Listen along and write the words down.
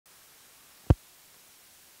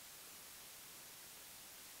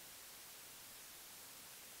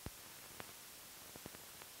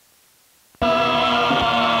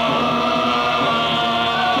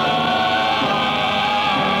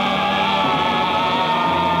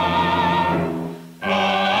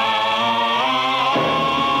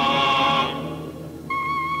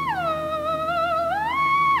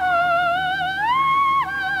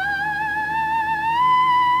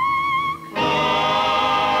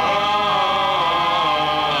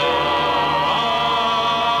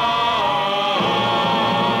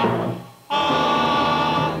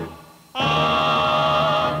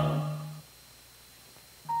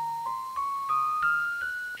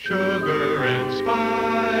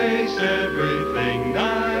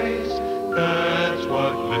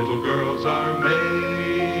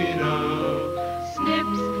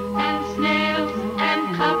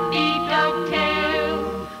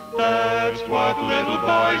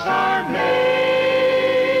dummies are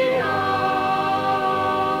made of.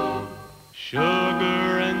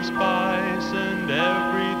 Sugar and spice and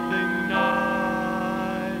everything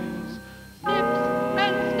nice. Snips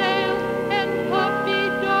and snails and puppy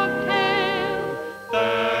dog tails.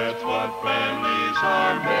 That's what families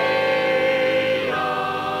are made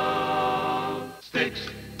of. Sticks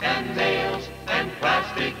and nails and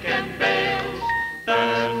plastic and bales.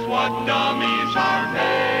 That's what dummies are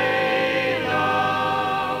made of.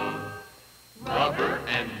 Rubber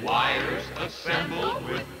and wires assembled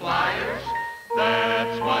with pliers.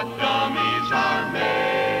 That's what dummies are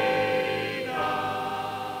made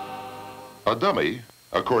of. A dummy,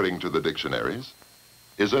 according to the dictionaries,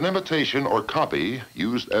 is an imitation or copy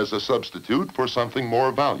used as a substitute for something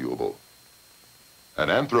more valuable. An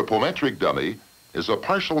anthropomorphic dummy is a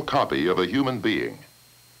partial copy of a human being.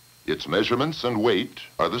 Its measurements and weight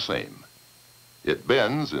are the same. It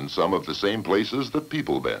bends in some of the same places that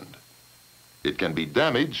people bend. It can be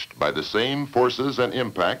damaged by the same forces and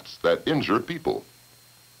impacts that injure people.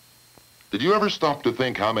 Did you ever stop to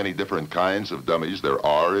think how many different kinds of dummies there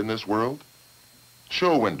are in this world?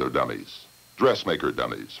 Show window dummies, dressmaker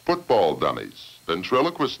dummies, football dummies,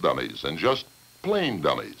 ventriloquist dummies, and just plain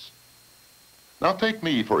dummies. Now take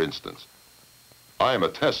me, for instance. I am a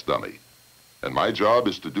test dummy, and my job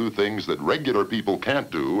is to do things that regular people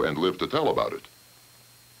can't do and live to tell about it.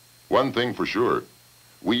 One thing for sure,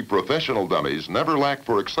 we professional dummies never lack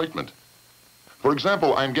for excitement. For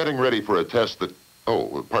example, I'm getting ready for a test that...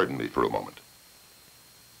 Oh, pardon me for a moment.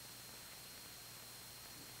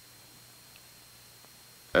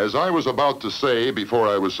 As I was about to say before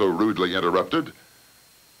I was so rudely interrupted,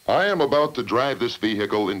 I am about to drive this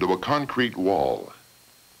vehicle into a concrete wall.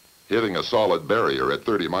 Hitting a solid barrier at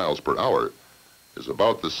 30 miles per hour is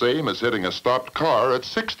about the same as hitting a stopped car at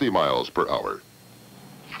 60 miles per hour.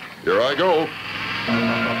 Here I go.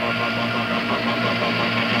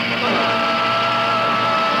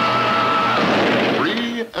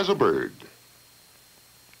 Free as a bird.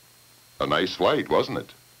 A nice flight, wasn't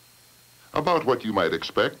it? About what you might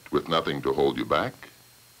expect with nothing to hold you back.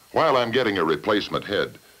 While I'm getting a replacement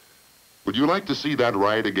head, would you like to see that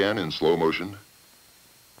ride again in slow motion?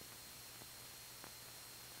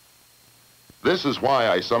 This is why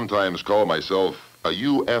I sometimes call myself a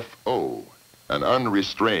UFO, an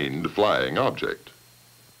unrestrained flying object.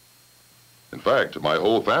 In fact, my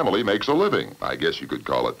whole family makes a living, I guess you could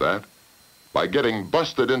call it that, by getting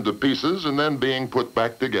busted into pieces and then being put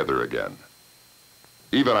back together again.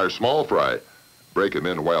 Even our small fry, break them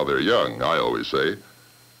in while they're young, I always say.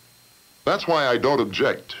 That's why I don't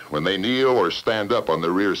object when they kneel or stand up on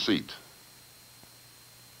the rear seat.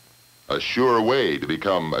 A sure way to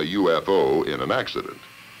become a UFO in an accident.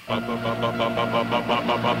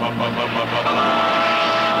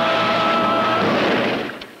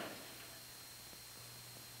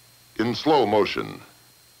 In slow motion,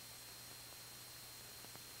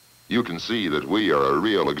 you can see that we are a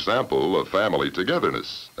real example of family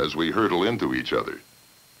togetherness as we hurtle into each other.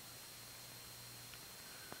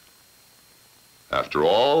 After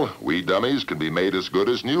all, we dummies can be made as good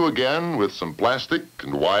as new again with some plastic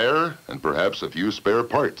and wire and perhaps a few spare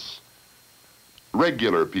parts.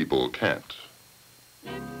 Regular people can't.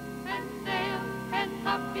 Snips and snails and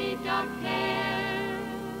puppy dog tails.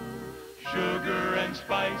 Sugar and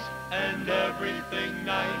spice and everything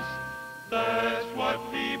nice. That's what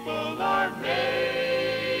people are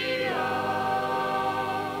made of.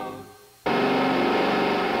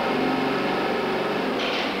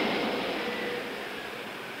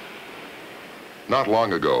 Not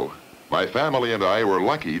long ago, my family and I were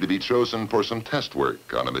lucky to be chosen for some test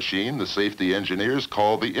work on a machine the safety engineers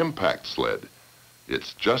call the impact sled.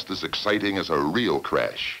 It's just as exciting as a real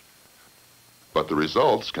crash. But the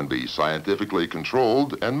results can be scientifically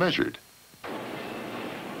controlled and measured.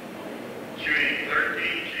 Shooting 13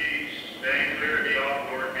 Gs, staying clear of the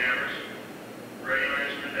off-board cameras. Regular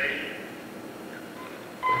instrumentation.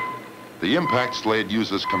 The impact sled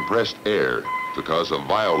uses compressed air to cause a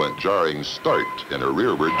violent jarring start in a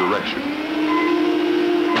rearward direction.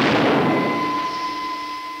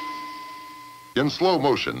 In slow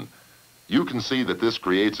motion, you can see that this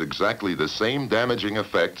creates exactly the same damaging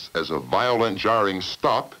effects as a violent jarring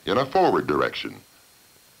stop in a forward direction.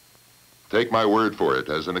 Take my word for it,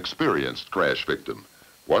 as an experienced crash victim,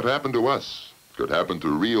 what happened to us could happen to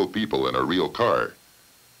real people in a real car.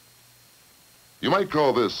 You might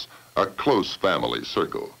call this a close family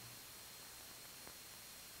circle.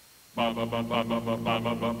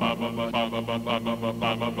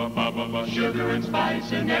 Sugar and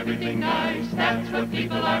spice and everything nice. That's what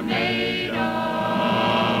people are made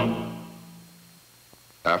of.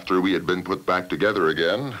 After we had been put back together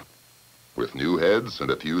again, with new heads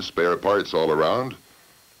and a few spare parts all around,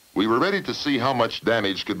 we were ready to see how much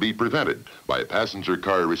damage could be prevented by passenger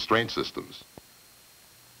car restraint systems.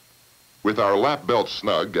 With our lap belts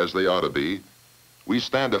snug, as they ought to be, we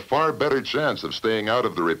stand a far better chance of staying out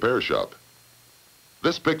of the repair shop.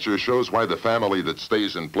 This picture shows why the family that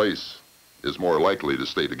stays in place is more likely to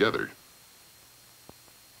stay together.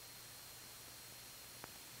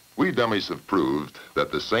 We dummies have proved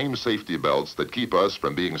that the same safety belts that keep us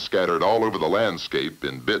from being scattered all over the landscape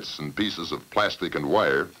in bits and pieces of plastic and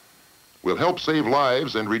wire will help save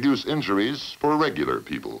lives and reduce injuries for regular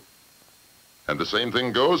people. And the same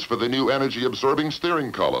thing goes for the new energy-absorbing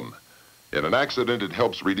steering column. In an accident, it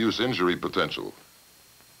helps reduce injury potential.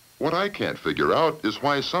 What I can't figure out is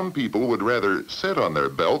why some people would rather sit on their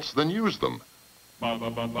belts than use them.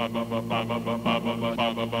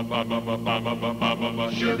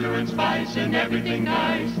 Sugar and spice and everything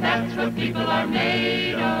nice, that's what people are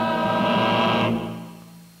made of.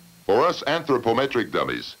 For us anthropomorphic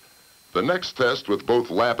dummies, the next test with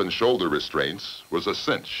both lap and shoulder restraints was a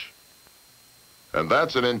cinch. And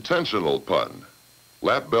that's an intentional pun.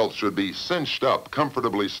 Lap belts should be cinched up,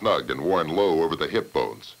 comfortably snug, and worn low over the hip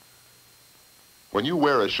bones. When you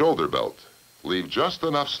wear a shoulder belt, leave just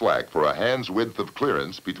enough slack for a hand's width of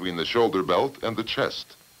clearance between the shoulder belt and the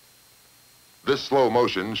chest. This slow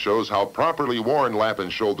motion shows how properly worn lap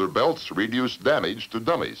and shoulder belts reduce damage to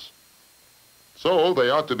dummies. So they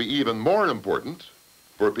ought to be even more important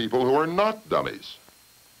for people who are not dummies.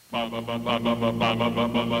 Sugar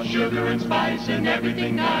and spice and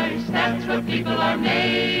everything nice, that's what people are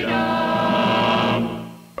made of.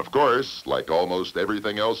 Of course, like almost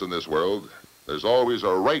everything else in this world, there's always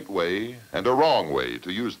a right way and a wrong way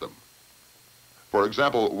to use them. For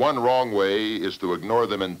example, one wrong way is to ignore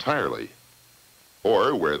them entirely,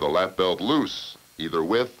 or wear the lap belt loose, either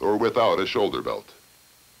with or without a shoulder belt.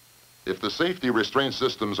 If the safety restraint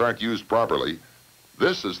systems aren't used properly,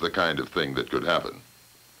 this is the kind of thing that could happen.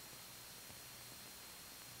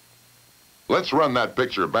 Let's run that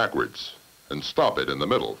picture backwards and stop it in the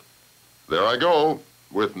middle. There I go,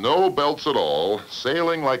 with no belts at all,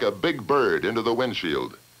 sailing like a big bird into the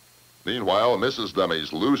windshield. Meanwhile, Mrs.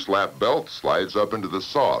 Dummy's loose lap belt slides up into the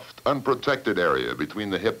soft, unprotected area between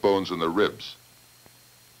the hip bones and the ribs.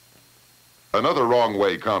 Another wrong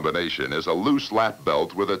way combination is a loose lap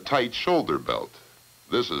belt with a tight shoulder belt.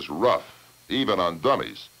 This is rough, even on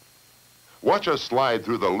dummies. Watch us slide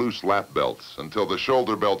through the loose lap belts until the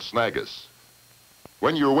shoulder belts snag us.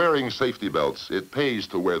 When you're wearing safety belts, it pays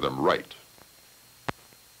to wear them right.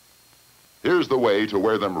 Here's the way to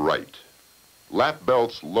wear them right. Lap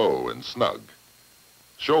belts low and snug.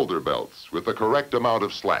 Shoulder belts with the correct amount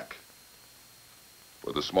of slack.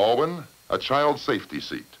 For the small one, a child safety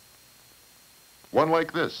seat. One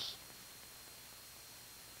like this.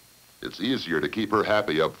 It's easier to keep her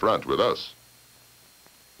happy up front with us.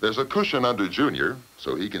 There's a cushion under Junior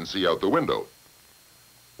so he can see out the window.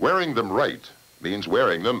 Wearing them right means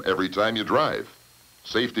wearing them every time you drive.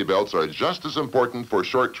 Safety belts are just as important for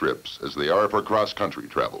short trips as they are for cross-country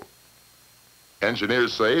travel.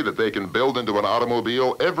 Engineers say that they can build into an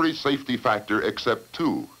automobile every safety factor except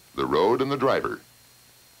two, the road and the driver.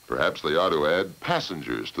 Perhaps they ought to add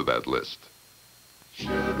passengers to that list.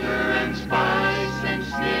 Sugar and spice and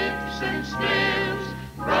snips and spills,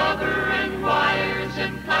 rubber and wires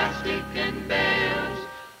and plastic and bales.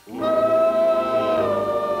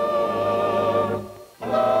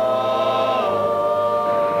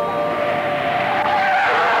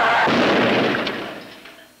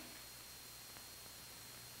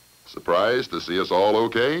 Surprised to see us all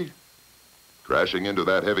okay? Crashing into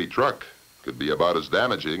that heavy truck could be about as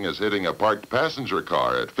damaging as hitting a parked passenger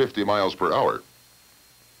car at 50 miles per hour.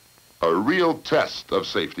 A real test of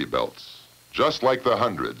safety belts, just like the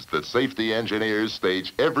hundreds that safety engineers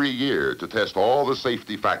stage every year to test all the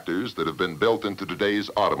safety factors that have been built into today's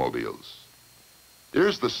automobiles.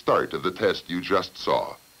 Here's the start of the test you just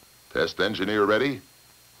saw. Test engineer ready,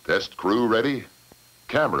 test crew ready,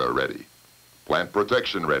 camera ready, plant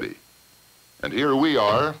protection ready. And here we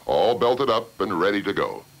are, all belted up and ready to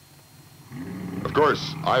go. Of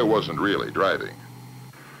course, I wasn't really driving.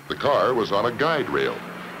 The car was on a guide rail.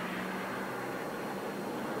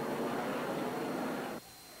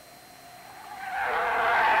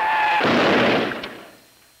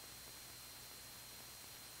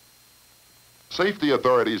 Safety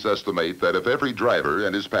authorities estimate that if every driver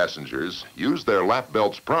and his passengers used their lap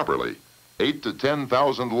belts properly, 8,000 to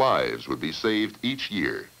 10,000 lives would be saved each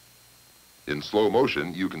year. In slow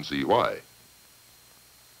motion, you can see why.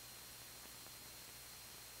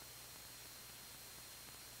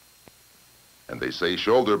 And they say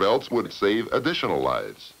shoulder belts would save additional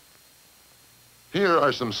lives. Here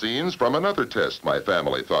are some scenes from another test my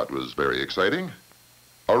family thought was very exciting.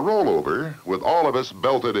 A rollover with all of us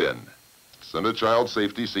belted in, and a child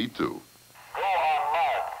safety seat too. Go on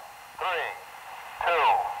mark. 3, 2,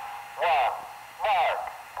 1,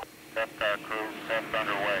 mark. Test crew, test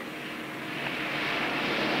underway.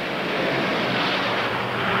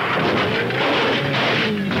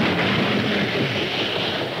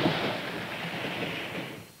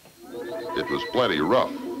 It was plenty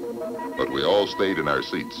rough, but we all stayed in our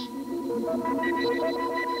seats.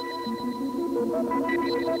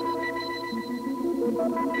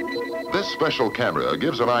 This special camera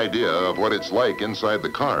gives an idea of what it's like inside the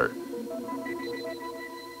car.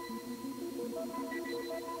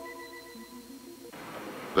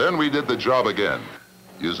 Then we did the job again,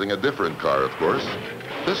 using a different car, of course,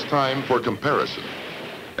 this time for comparison.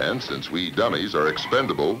 And since we dummies are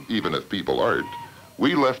expendable, even if people aren't,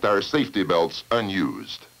 we left our safety belts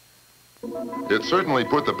unused. It certainly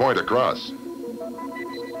put the point across.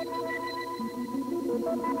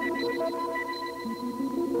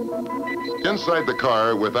 Inside the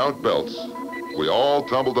car without belts, we all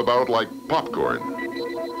tumbled about like popcorn.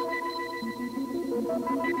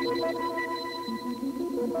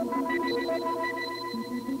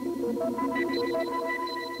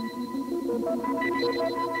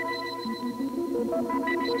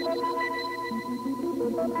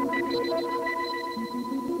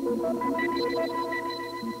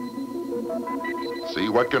 See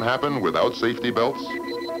what can happen without safety belts?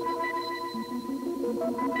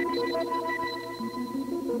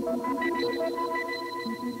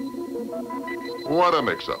 What a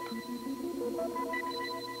mix-up.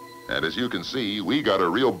 And as you can see, we got a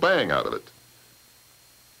real bang out of it.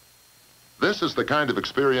 This is the kind of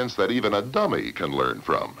experience that even a dummy can learn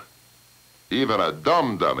from. Even a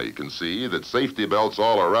dumb dummy can see that safety belts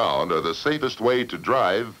all around are the safest way to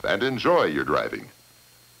drive and enjoy your driving.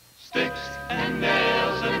 Sticks and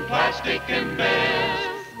nails and plastic and bales,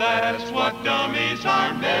 that's what dummies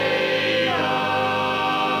are made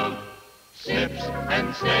of. Snips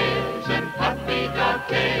and snails and puppy dog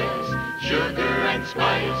tails, sugar and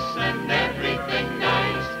spice and everything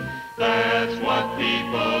nice, that's what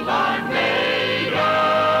people are made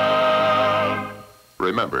of.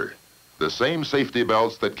 Remember, the same safety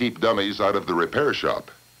belts that keep dummies out of the repair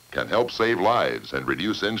shop can help save lives and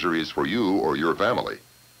reduce injuries for you or your family.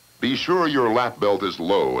 Be sure your lap belt is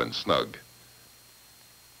low and snug.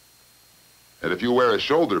 And if you wear a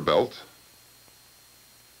shoulder belt,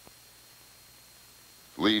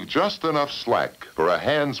 leave just enough slack for a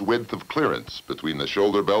hand's width of clearance between the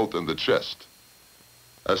shoulder belt and the chest.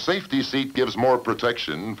 A safety seat gives more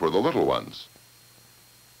protection for the little ones.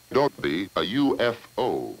 Don't be a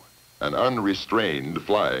UFO, an unrestrained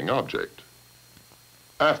flying object.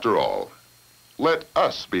 After all, let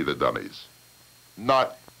us be the dummies,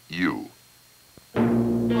 not you.